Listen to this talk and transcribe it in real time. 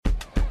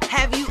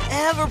Have you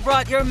ever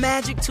brought your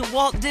magic to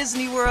Walt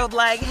Disney World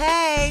like,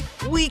 hey,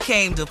 we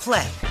came to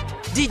play?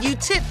 Did you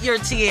tip your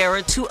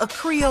tiara to a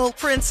Creole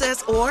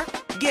princess or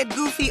get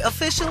goofy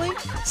officially?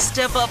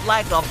 Step up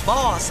like a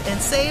boss and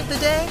save the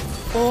day?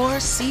 Or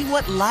see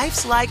what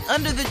life's like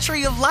under the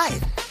tree of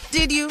life?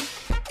 Did you?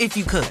 If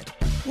you could.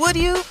 Would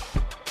you?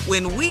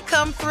 When we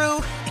come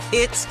through,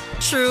 it's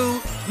true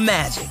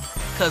magic.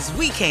 'Cause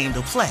we came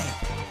to play.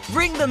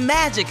 Bring the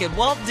magic at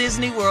Walt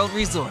Disney World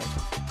Resort.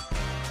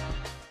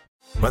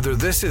 Whether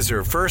this is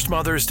her first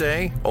Mother's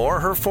Day or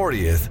her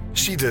 40th,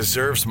 she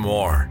deserves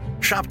more.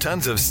 Shop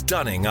tons of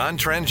stunning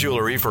on-trend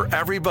jewelry for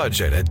every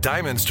budget at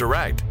Diamonds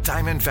Direct.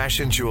 Diamond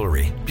fashion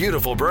jewelry,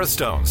 beautiful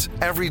birthstones,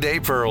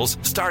 everyday pearls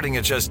starting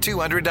at just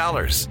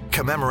 $200.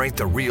 Commemorate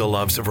the real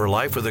loves of her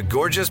life with a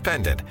gorgeous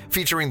pendant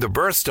featuring the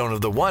birthstone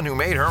of the one who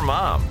made her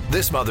mom.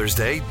 This Mother's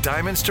Day,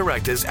 Diamonds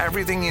Direct is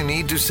everything you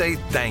need to say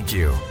thank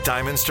you.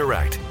 Diamonds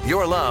Direct,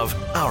 your love,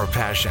 our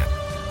passion.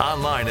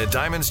 Online at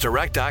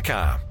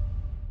diamondsdirect.com.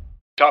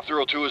 Top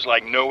Thrill 2 is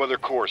like no other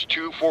course.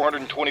 2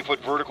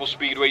 420-foot vertical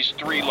speedways,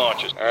 3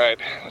 launches. All right,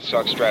 let's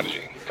talk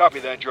strategy. Copy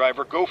that,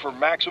 driver. Go for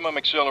maximum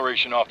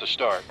acceleration off the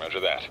start. Roger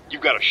that.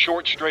 You've got a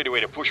short straightaway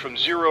to push from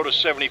 0 to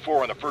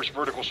 74 on the first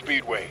vertical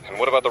speedway. And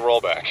what about the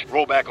rollback?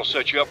 Rollback will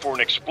set you up for an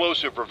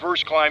explosive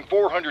reverse climb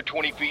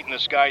 420 feet in the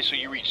sky so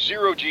you reach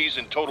 0 G's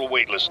in total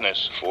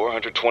weightlessness.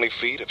 420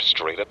 feet of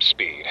straight-up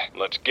speed.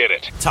 Let's get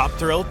it. Top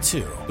Thrill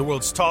 2, the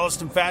world's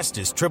tallest and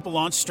fastest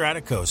triple-launch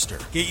Stratocoaster.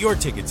 Get your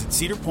tickets at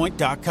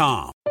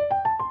cedarpoint.com.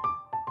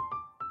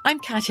 I'm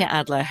Katya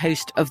Adler,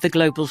 host of The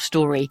Global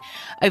Story.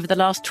 Over the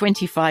last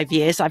 25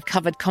 years, I've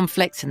covered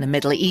conflicts in the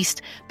Middle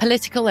East,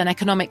 political and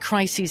economic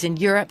crises in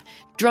Europe,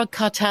 drug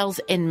cartels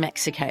in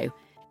Mexico.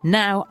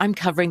 Now I'm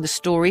covering the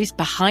stories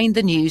behind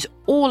the news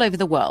all over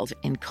the world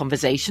in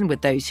conversation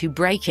with those who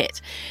break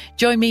it.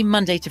 Join me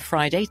Monday to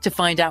Friday to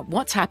find out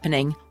what's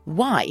happening,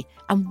 why,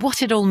 and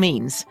what it all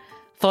means.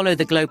 Follow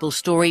The Global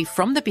Story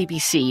from the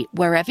BBC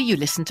wherever you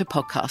listen to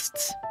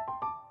podcasts.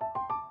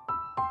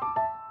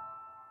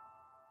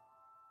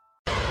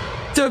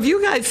 So have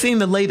you guys seen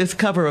the latest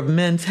cover of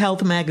Men's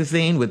Health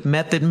magazine with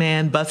Method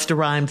Man, Busta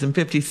Rhymes, and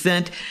 50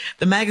 Cent?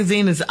 The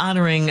magazine is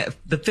honoring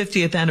the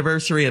 50th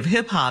anniversary of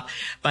hip hop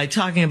by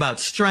talking about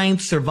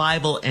strength,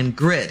 survival, and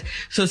grit.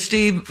 So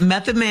Steve,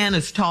 Method Man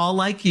is tall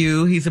like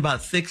you. He's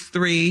about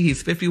 6'3".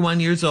 He's 51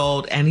 years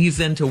old, and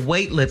he's into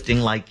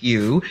weightlifting like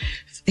you.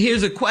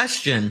 Here's a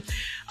question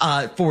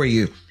for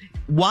you.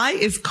 Why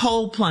is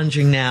cold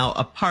plunging now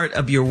a part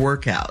of your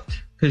workout?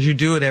 Because you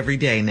do it every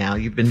day now.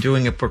 You've been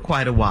doing it for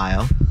quite a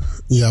while.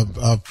 Yeah,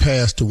 I've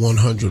passed the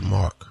 100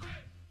 mark.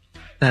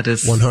 That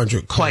is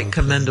 100 quite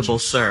commendable,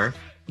 sir.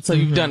 So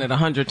you've done it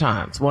 100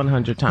 times,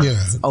 100 times.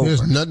 Yeah, over.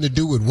 There's nothing to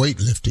do with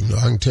weightlifting, though.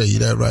 I can tell you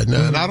that right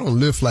now. And I don't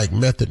lift like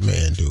Method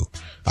Man do.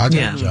 I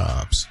got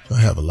jobs. I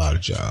have a lot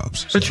of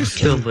jobs. But you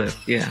still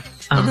lift, yeah.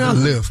 I mean, I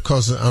lift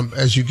because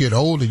as you get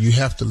older, you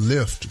have to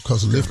lift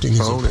because lifting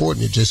is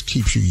important. It just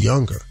keeps you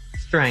younger.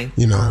 Strength.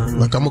 You know,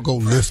 like I'm going to go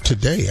lift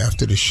today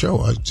after the show.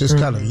 I just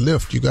got to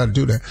lift. You got to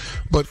do that.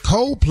 But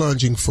cold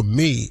plunging for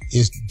me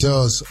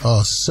does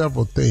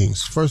several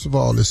things. First of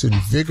all, it's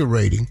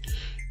invigorating.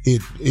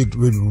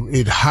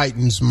 It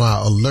heightens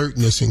my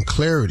alertness and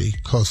clarity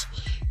because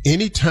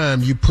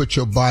anytime you put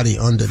your body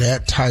under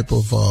that type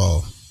of,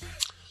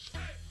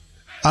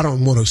 I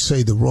don't want to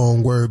say the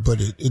wrong word, but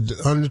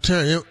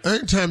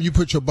anytime you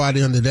put your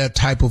body under that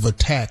type of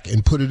attack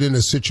and put it in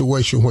a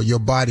situation where your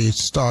body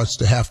starts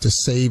to have to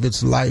save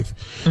its life,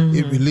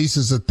 it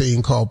releases a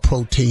thing called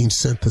protein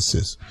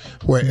synthesis,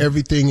 where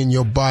everything in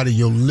your body,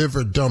 your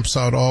liver dumps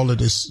out all of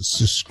this,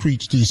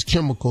 secretes these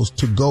chemicals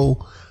to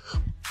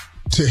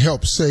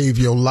help save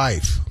your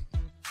life.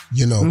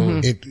 You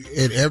know,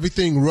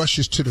 everything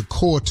rushes to the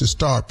core to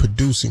start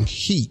producing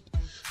heat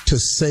to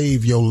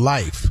save your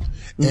life.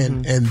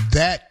 And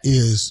that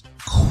is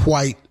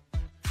quite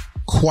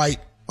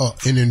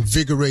an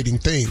invigorating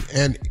thing.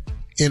 And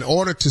in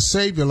order to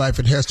save your life,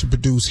 it has to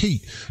produce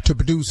heat. To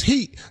produce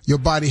heat, your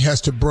body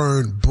has to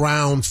burn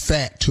brown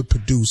fat to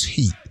produce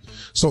heat.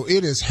 So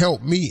it has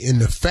helped me in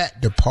the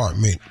fat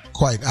department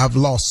I've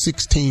lost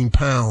 16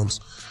 pounds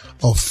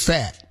of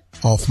fat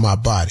off my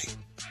body.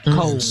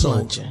 Cold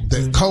plunging.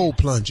 The cold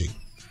plunging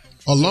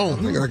alone.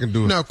 I think I can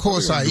do it. Now, of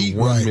course, I eat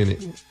 1 right.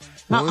 minute.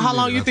 How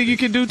long you think you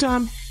can do,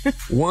 Tommy?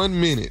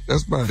 1 minute.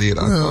 That's about it.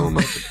 I don't know.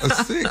 A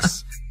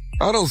 6.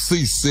 I don't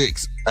see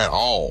 6 at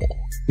all.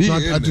 No,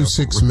 I do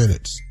 6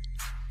 minutes.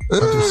 I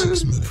do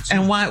 6 minutes.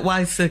 And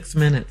why 6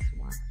 minutes?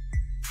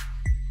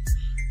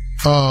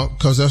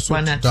 Because that's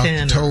what the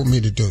doctor told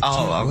me to do.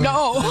 Oh, okay.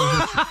 No.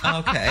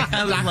 Okay.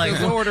 I was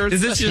like,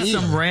 is this just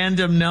some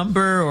random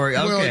number or,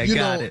 okay,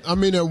 got it. I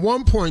mean, at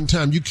one point in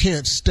time, you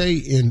can't stay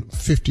in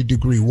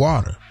 50-degree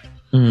water.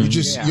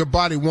 Your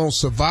body won't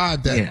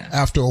survive that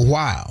after a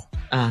while.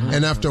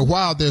 And after a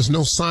while, there's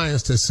no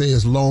science that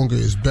says longer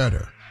is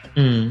better.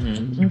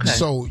 Mm-hmm. Okay.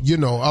 So,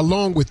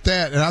 along with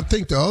that, and I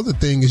think the other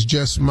thing is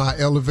just my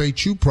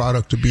Elevate You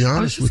product, to be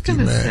honest with you,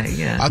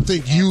 man. I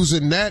think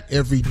using that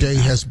every day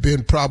has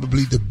been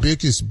probably the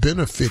biggest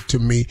benefit to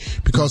me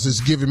because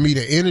it's given me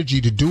the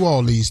energy to do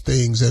all these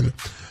things. And,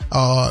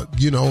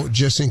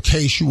 just in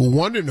case you were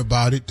wondering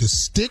about it, the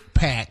stick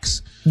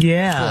packs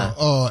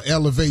for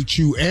Elevate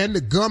You and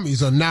the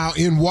gummies are now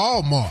in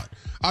Walmart.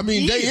 I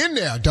mean, they in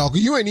there, dog.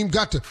 You ain't even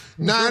got to.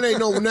 Now, it ain't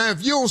no. Now,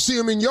 if you don't see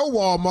them in your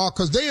Walmart,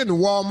 because they in the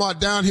Walmart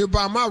down here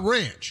by my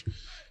ranch.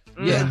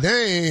 Yeah.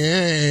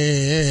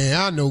 And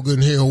I know good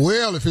and hell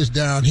well if it's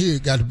down here,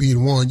 it got to be the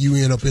one you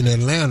end up in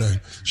Atlanta,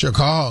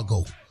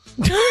 Chicago.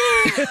 By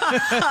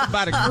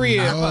the crib.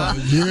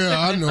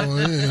 I know.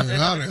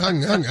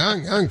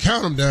 I can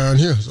count them down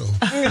here. So,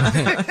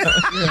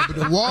 but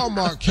the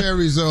Walmart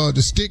carries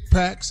the stick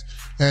packs,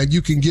 and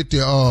you can get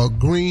the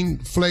green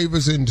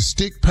flavors in the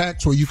stick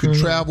packs where you can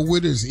travel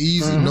with it. It's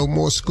easy, no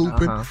more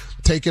scooping.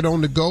 Take it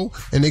on the go,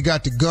 and they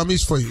got the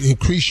gummies for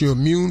increase your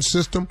immune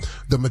system.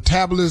 The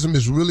metabolism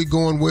is really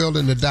going well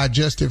in the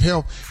digestive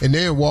health, and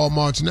they're in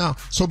Walmarts now.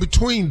 So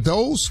between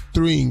those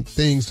three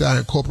things that I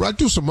incorporate, I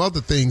do some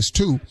other things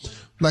too.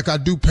 Like I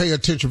do pay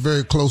attention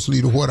very closely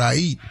to what I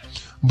eat.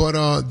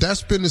 But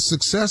that's been the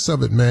success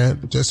of it,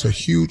 man. That's a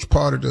huge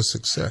part of the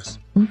success.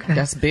 Okay.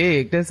 That's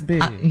big.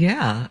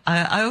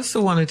 I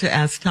also wanted to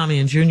ask Tommy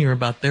and Junior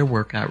about their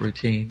workout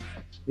routine.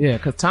 Yeah,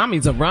 because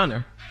Tommy's a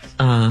runner.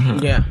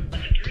 Yeah.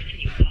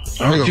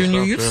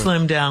 Junior, you've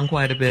slimmed down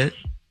quite a bit.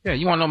 Yeah,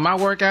 you want to know what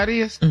my workout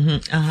is?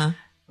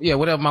 Yeah,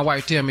 whatever my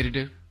wife tell me to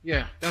do.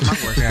 Yeah, that's my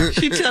workout.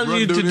 She tells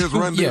you to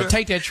do.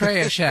 Take that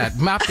trash out.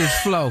 Mop this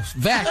floor.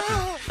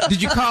 Vacuum.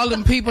 Did you call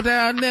them people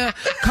down there?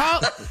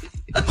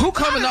 Who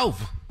coming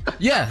over?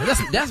 Yeah,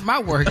 that's my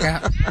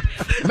workout.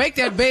 Make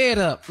that bed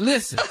up.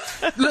 Listen,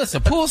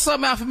 pull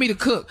something out for me to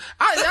cook.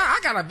 I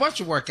got a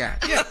bunch of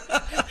workouts. Yeah.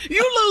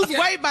 You lose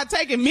weight by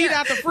taking meat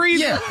out the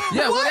freezer.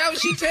 Yeah, whatever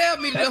she tell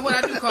me to do, what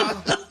I do,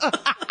 call.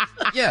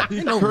 Yeah,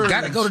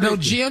 got to go to no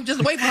gym.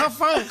 Just wait for her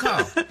phone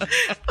call.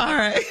 All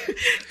right.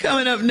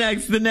 Coming up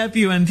next, the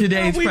nephew in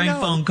today's prank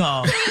phone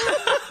call.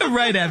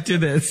 Right after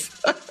this.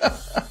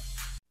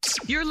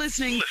 You're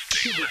listening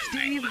to the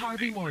Steve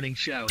Harvey Morning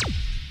Show.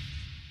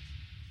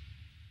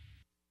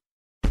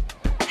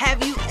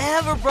 Have you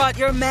ever brought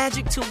your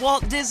magic to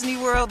Walt Disney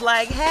World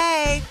like,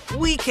 hey,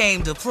 we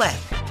came to play?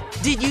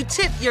 Did you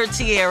tip your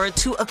tiara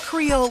to a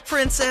Creole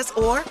princess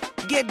or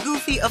get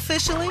goofy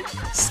officially?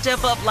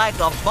 Step up like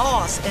a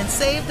boss and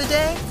save the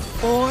day?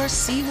 Or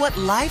see what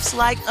life's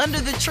like under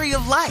the tree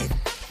of life?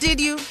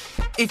 Did you?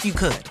 If you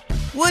could.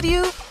 Would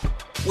you?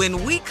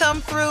 When we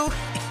come through,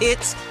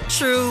 it's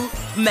true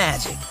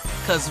magic.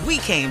 'Cause we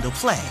came to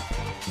play.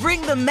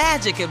 Bring the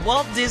magic at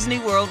Walt Disney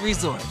World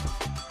Resort.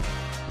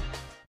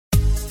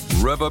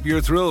 Rev up your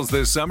thrills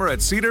this summer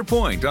at Cedar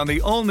Point on the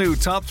all-new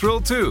Top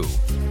Thrill 2.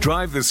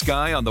 Drive the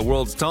sky on the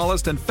world's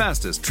tallest and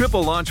fastest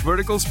triple-launch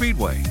vertical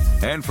speedway.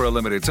 And for a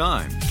limited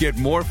time, get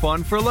more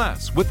fun for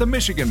less with the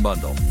Michigan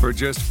Bundle for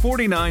just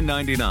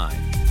 $49.99.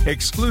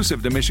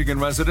 Exclusive to Michigan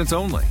residents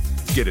only.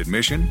 Get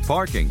admission,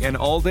 parking, and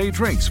all-day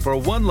drinks for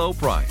one low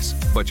price.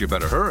 But you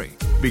better hurry,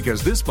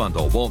 because this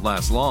bundle won't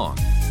last long.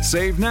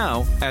 Save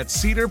now at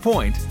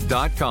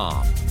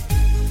cedarpoint.com.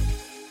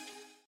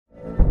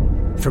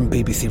 From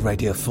BBC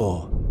Radio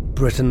 4,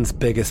 Britain's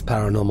biggest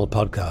paranormal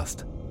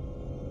podcast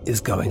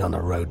is going on a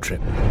road trip.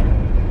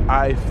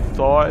 I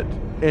thought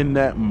in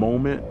that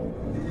moment,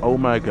 oh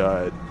my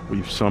God,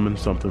 we've summoned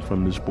something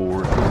from this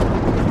board.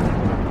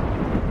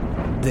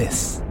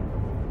 This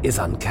is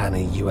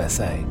Uncanny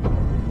USA.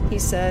 He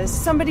says,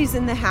 somebody's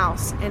in the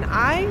house, and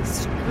I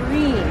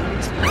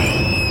screamed.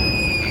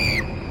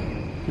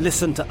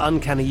 Listen to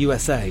Uncanny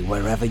USA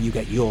wherever you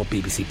get your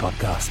BBC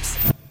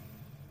podcasts,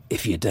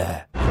 if you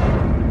dare.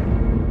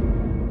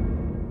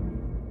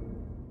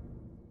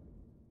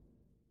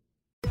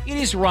 It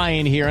is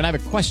Ryan here, and I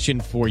have a question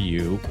for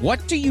you.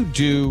 What do you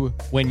do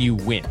when you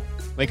win?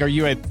 Like, are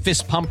you a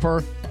fist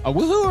pumper, a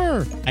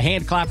woohooer, a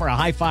hand clapper, a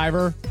high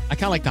fiver? I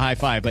kind of like the high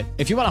five, but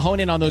if you want to hone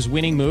in on those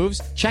winning moves,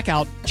 check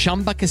out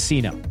Chumba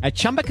Casino. At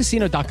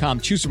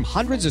ChumbaCasino.com, choose from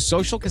hundreds of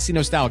social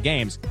casino-style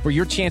games for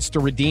your chance to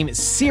redeem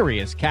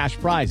serious cash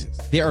prizes.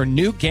 There are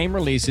new game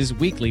releases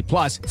weekly,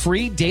 plus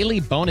free daily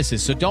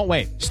bonuses, so don't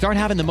wait. Start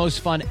having the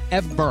most fun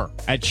ever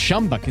at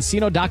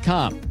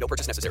ChumbaCasino.com. No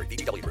purchase necessary.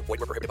 VGW Group. Void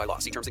where prohibited by law.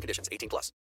 See terms and conditions. 18+.